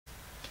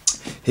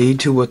Hey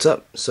YouTube, what's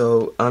up?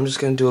 So I'm just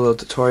going to do a little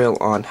tutorial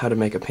on how to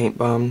make a paint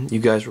bomb.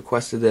 You guys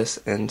requested this,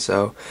 and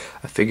so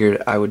I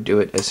figured I would do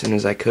it as soon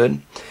as I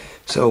could.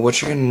 So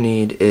what you're going to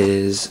need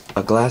is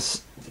a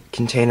glass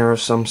container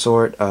of some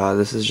sort.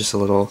 This is just a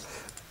little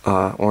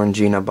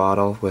Orangina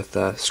bottle with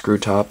a screw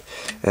top,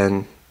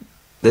 and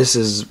this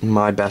is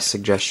my best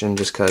suggestion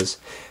just because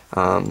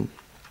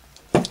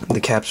the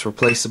cap's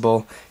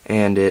replaceable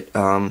and it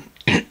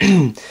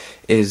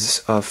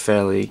is a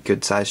fairly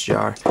good sized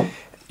jar.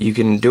 You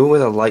can do it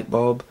with a light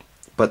bulb,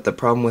 but the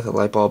problem with a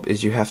light bulb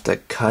is you have to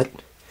cut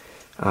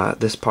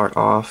this part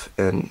off,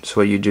 and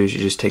so what you do is you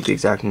just take the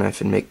X-Acto knife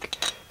and make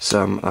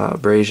some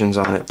abrasions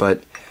on it,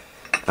 but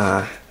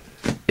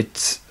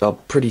it's a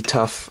pretty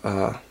tough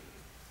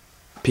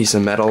piece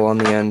of metal on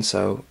the end,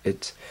 so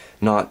it's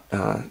not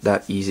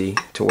that easy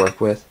to work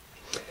with.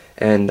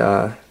 And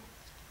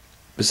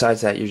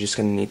besides that, you're just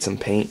going to need some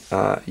paint.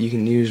 You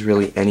can use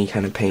really any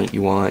kind of paint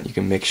you want. You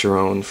can mix your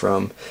own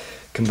from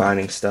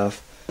combining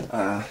stuff.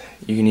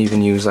 You can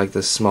even use like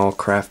this small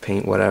craft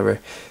paint, whatever,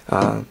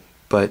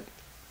 but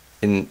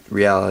in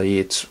reality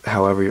it's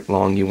however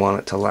long you want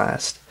it to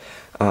last.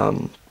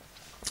 But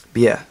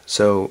yeah,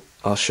 so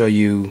I'll show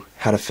you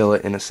how to fill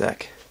it in a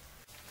sec.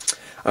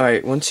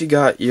 Alright, once you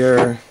got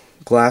your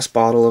glass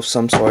bottle of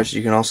some sort,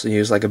 you can also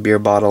use like a beer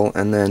bottle,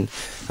 and then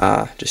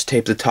just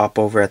tape the top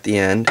over at the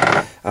end.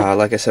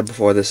 Like I said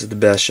before, this is the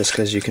best just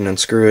because you can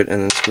unscrew it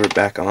and then screw it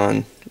back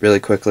on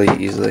really quickly,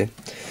 easily.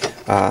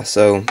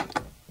 So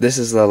this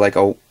is like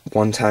a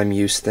one-time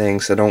use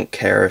thing, so don't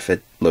care if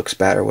it looks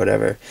bad or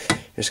whatever. You're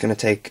just going to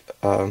take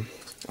a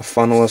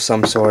funnel of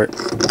some sort,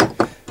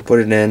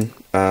 put it in,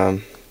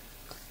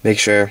 make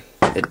sure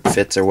it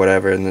fits or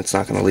whatever and it's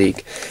not going to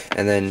leak,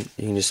 and then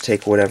you can just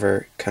take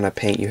whatever kind of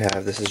paint you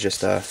have. This is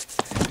just a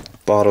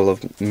bottle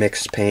of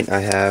mixed paint I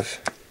have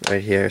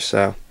right here,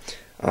 so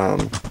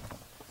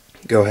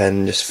go ahead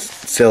and just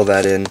fill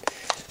that in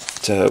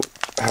to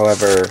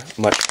however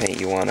much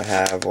paint you want to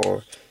have,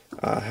 or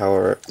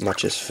however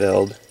much is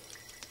filled.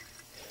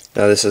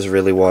 Now this is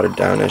really watered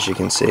down, as you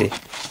can see.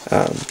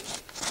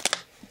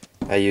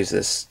 I use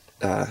this,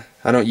 I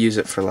don't use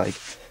it for like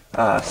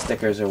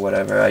stickers or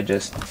whatever. I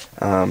just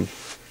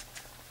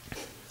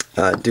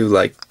do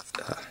like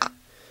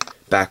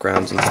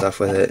backgrounds and stuff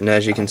with it, and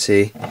as you can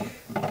see,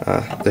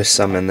 there's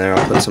some in there.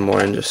 I'll put some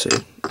more in just so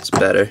it's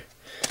better.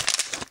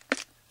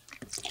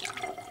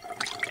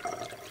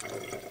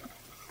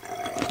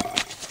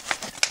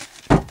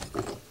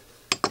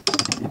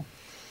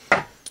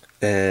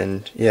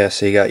 And yeah,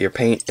 so you got your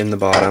paint in the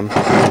bottom,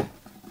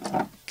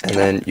 and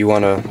then you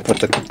want to put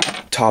the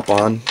top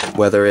on,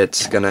 whether you're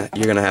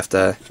gonna have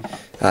to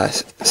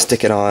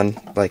stick it on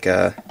like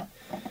a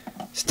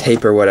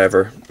tape or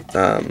whatever,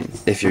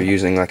 if you're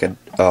using like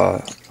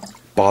a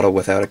bottle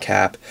without a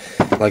cap,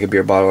 like a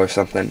beer bottle or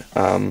something.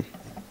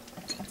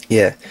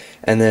 Yeah,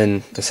 and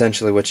then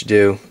essentially what you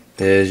do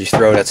is you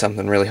throw it at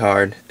something really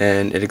hard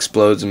and it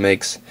explodes and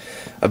makes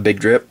a big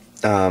drip.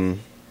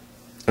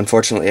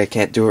 Unfortunately, I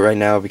can't do it right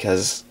now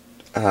because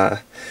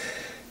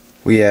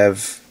we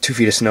have 2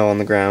 feet of snow on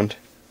the ground.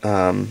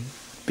 But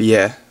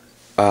yeah,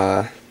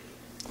 I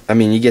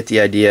mean, you get the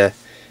idea.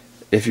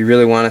 If you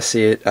really want to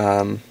see it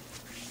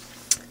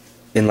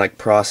in like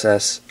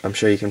process, I'm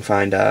sure you can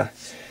find a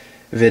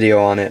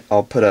video on it.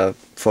 I'll put a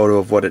photo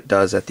of what it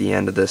does at the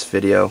end of this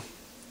video.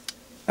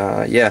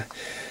 Yeah,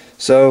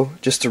 so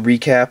just to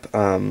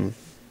recap,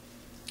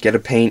 get a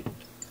paint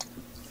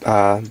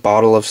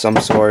bottle of some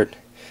sort,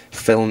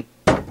 fill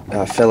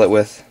it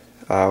with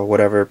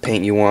whatever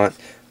paint you want.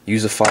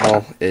 Use a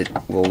funnel, it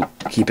will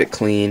keep it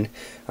clean.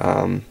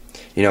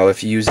 You know,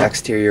 if you use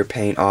exterior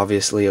paint,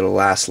 obviously it'll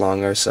last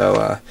longer,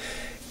 so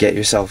get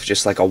yourself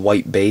just like a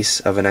white base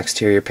of an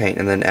exterior paint,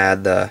 and then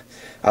add the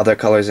other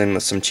colors in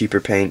with some cheaper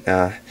paint,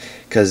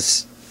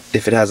 because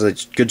if it has a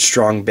good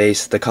strong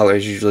base, the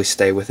colors usually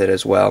stay with it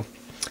as well.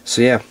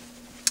 So yeah,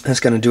 that's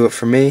gonna do it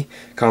for me.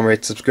 Comment,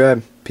 rate,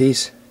 subscribe.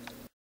 Peace.